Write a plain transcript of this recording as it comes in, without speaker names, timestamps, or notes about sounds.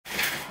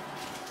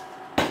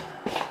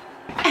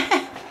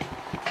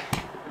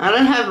I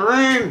don't have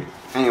room.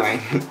 Anyway.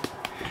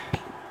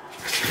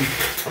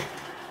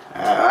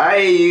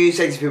 Hey you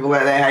sexy people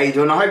out there, how you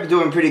doing? I hope you're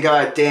doing pretty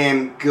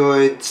goddamn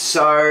good.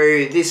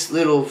 So this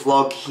little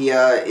vlog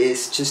here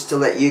is just to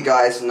let you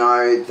guys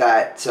know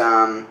that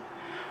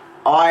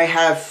I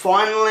have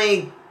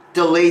finally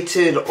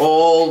deleted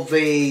all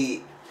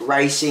the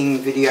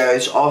racing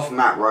videos off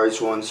Matt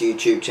Roseworne's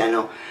YouTube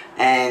channel,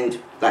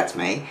 and that's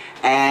me.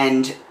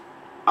 And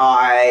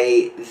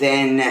I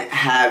then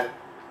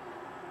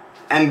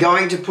am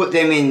going to put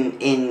them in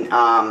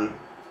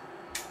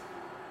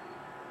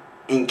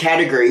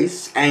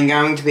categories, and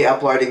going to be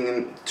uploading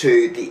them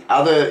to the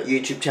other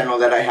YouTube channel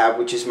that I have,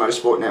 which is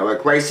Motorsport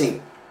Network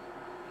Racing.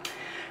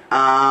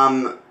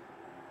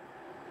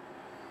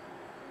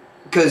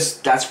 Because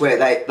that's where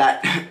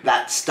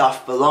that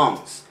stuff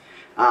belongs.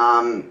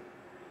 I've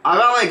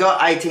only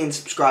got 18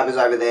 subscribers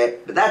over there,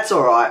 but that's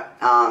alright.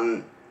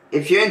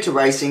 If you're into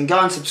racing,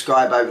 go and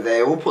subscribe over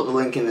there. We'll put the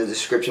link in the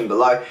description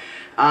below.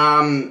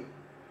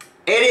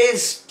 It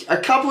is a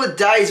couple of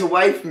days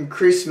away from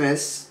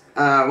Christmas.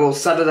 Well,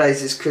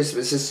 Saturdays is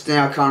Christmas. It's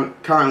now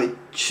currently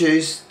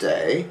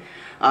Tuesday.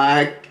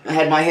 I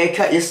had my hair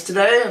cut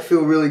yesterday. I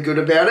feel really good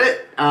about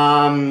it.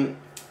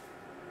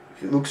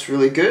 It looks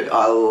really good.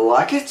 I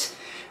like it.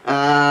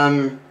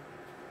 And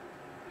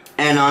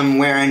I'm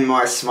wearing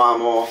my Smile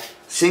More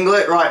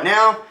singlet right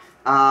now.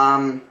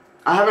 I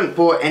haven't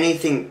bought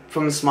anything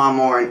from Smile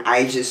More in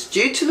ages,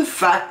 due to the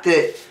fact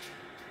that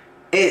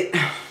it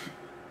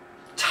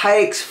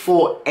takes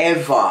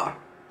forever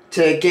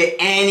to get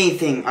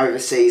anything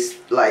overseas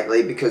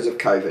lately because of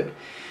COVID.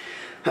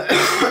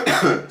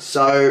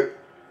 So,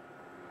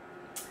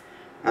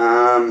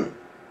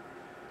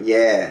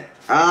 yeah.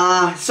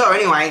 So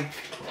anyway,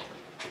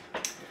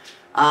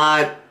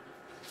 I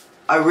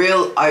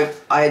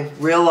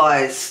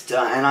realized,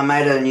 and I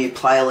made a new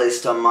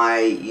playlist on my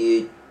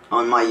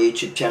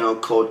YouTube channel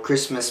called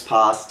Christmas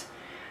Past.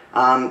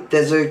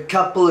 There's a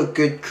couple of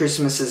good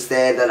Christmases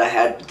there that I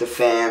had with the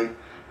fam.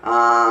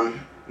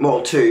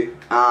 Well, two.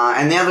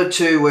 And the other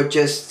two were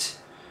just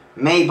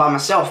me by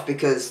myself,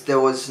 because there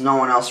was no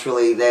one else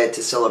really there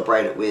to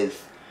celebrate it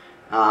with.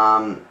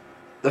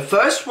 The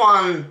first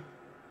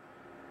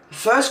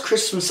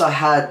Christmas I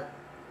had,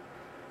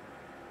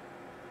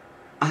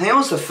 I think it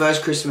was the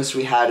first Christmas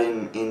we had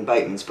in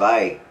Bateman's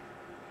Bay.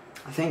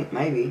 I think,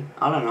 maybe.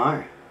 I don't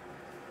know.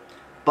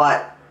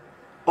 But,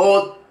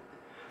 or,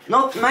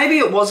 not, maybe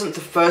it wasn't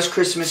the first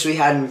Christmas we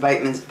had in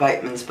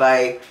Bateman's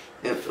Bay.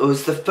 It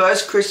was the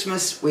first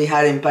Christmas we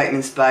had in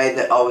Bateman's Bay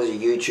that I was a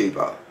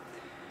YouTuber.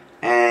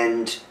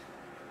 And,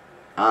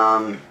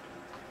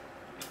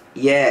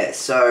 yeah,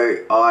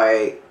 so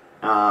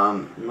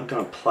I'm not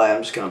going to play,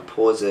 I'm just going to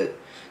pause it.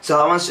 So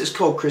that one's just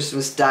called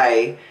Christmas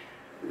Day,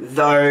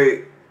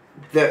 though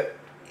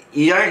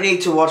you don't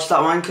need to watch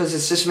that one because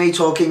it's just me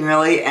talking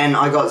really, and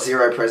I got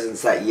 0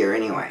 presents that year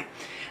anyway.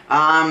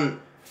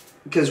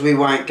 Because we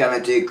weren't going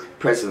to do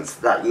presents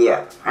that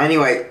year.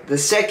 Anyway, the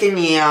second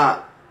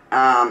year,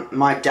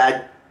 my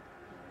dad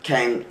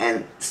came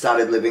and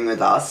started living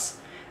with us,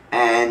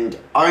 and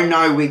Oh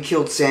No, We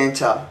Killed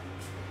Santa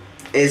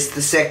is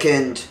the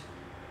second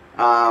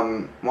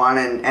one,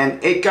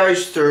 and it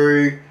goes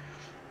through,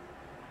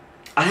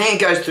 I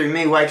think it goes through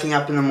me waking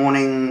up in the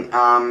morning,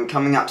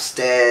 coming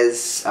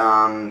upstairs,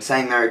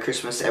 saying Merry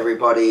Christmas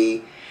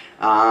everybody,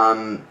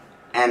 and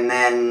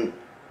then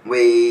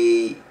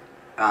we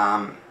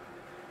I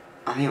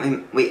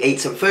think we eat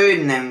some food,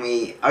 and then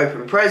we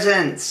open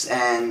presents,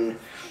 and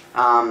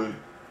then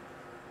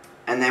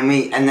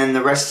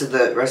the rest of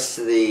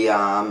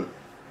the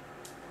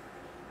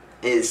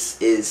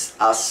is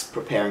us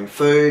preparing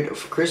food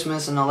for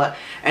Christmas and all that.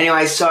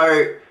 Anyway,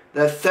 so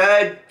the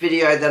third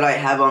video that I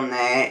have on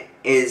there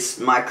is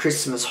my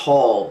Christmas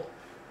haul,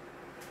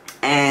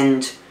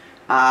 and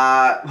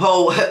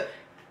well,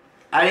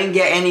 I didn't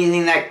get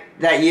anything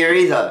that year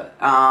either.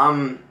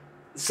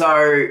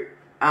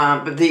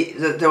 But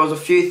there was a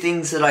few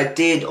things that I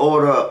did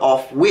order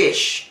off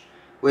Wish,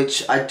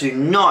 which I do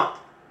not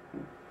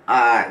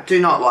like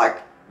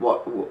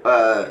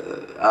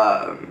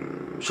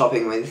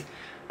shopping with,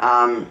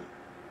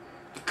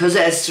 because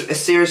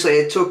seriously,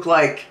 it took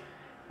like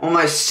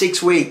almost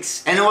 6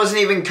 weeks, and it wasn't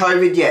even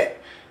COVID yet.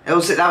 That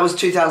was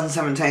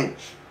 2017.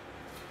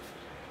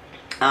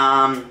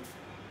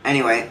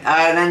 Anyway,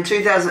 then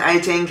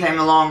 2018 came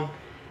along,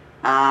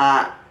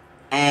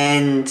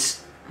 and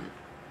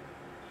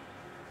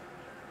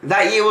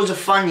that year was a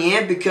fun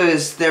year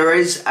because there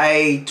is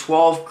a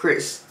 12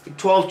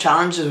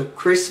 challenges of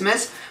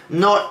Christmas.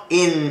 Not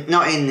in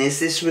this.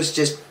 This was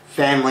just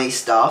family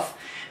stuff.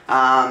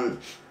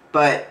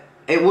 But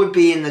it would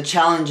be in the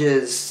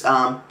challenges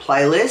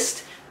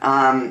playlist,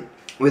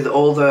 with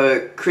all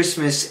the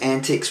Christmas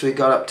antics we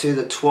got up to,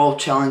 the 12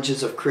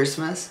 challenges of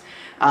Christmas.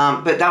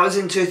 But that was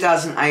in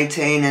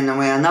 2018, and then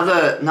we had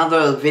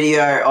another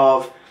video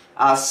of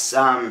us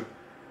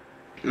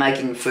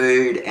making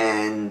food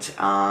and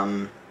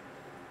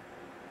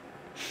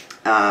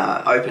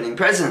opening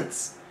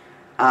presents.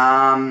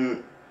 I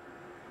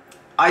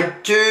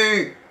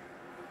do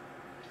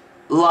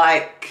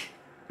like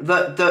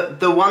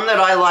the one that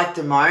I like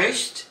the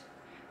most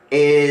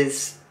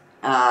is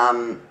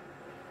well,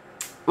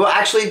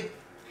 actually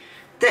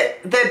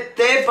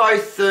they're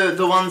both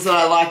the ones that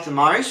I like the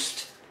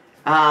most.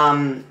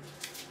 I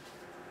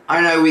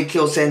Know We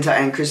Kill Santa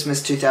and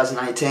Christmas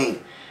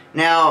 2018.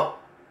 Now,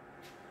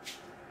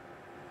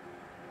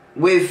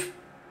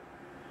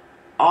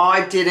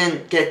 I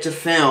didn't get to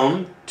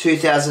film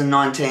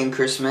 2019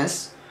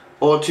 Christmas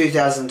or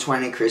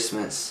 2020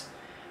 Christmas.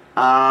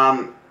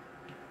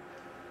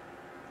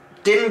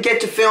 Didn't get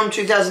to film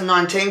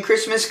 2019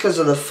 Christmas because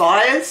of the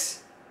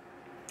fires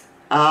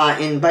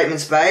in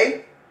Bateman's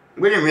Bay.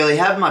 We didn't really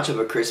have much of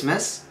a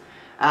Christmas.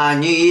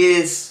 New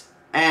Year's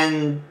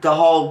and the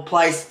whole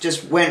place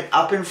just went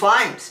up in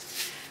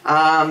flames.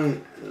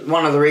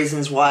 One of the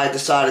reasons why I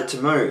decided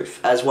to move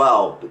as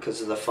well,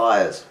 because of the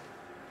fires.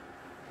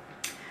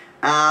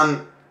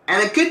 And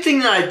a good thing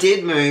that I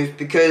did move,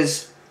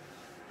 because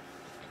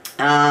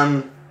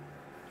I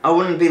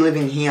wouldn't be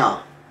living here.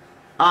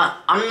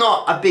 I'm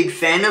not a big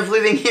fan of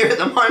living here at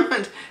the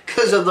moment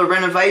because of the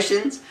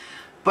renovations,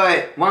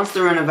 but once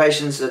the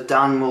renovations are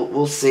done,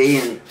 we'll see,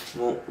 and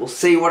we'll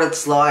see what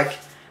it's like.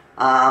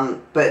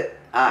 But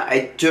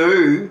I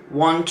do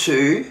want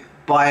to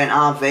buy an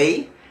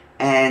RV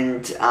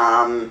and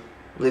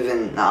live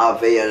in an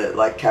RV at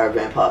a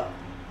caravan park.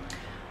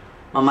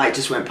 My mate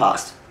just went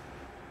past.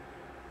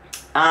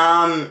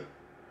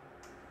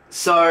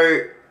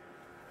 So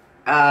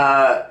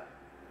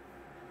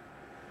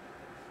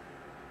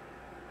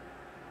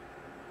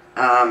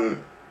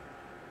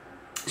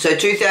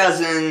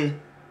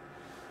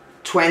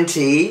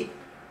 2020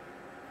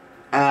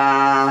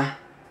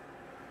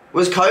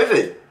 was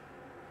COVID,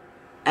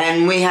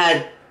 and we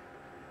had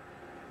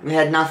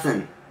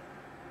nothing.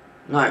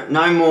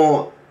 No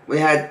more.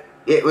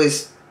 It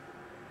was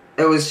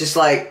just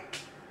like,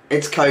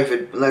 it's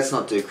COVID, let's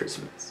not do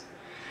Christmas.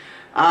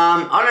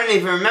 I don't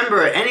even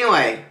remember it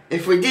anyway,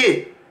 if we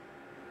did.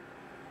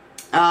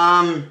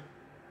 And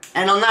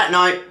on that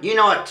note, you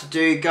know what to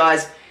do,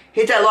 guys.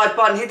 Hit that like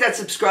button, hit that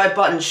subscribe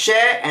button,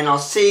 share, and I'll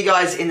see you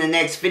guys in the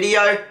next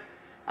video.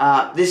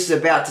 This is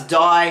about to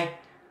die.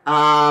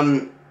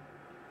 And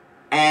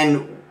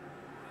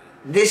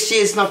this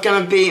year's not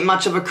going to be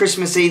much of a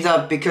Christmas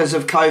either because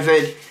of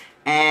COVID.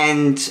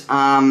 And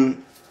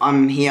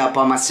I'm here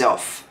by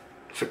myself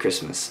for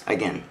Christmas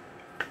again.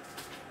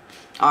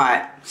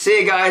 Alright,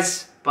 see you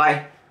guys.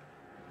 Bye.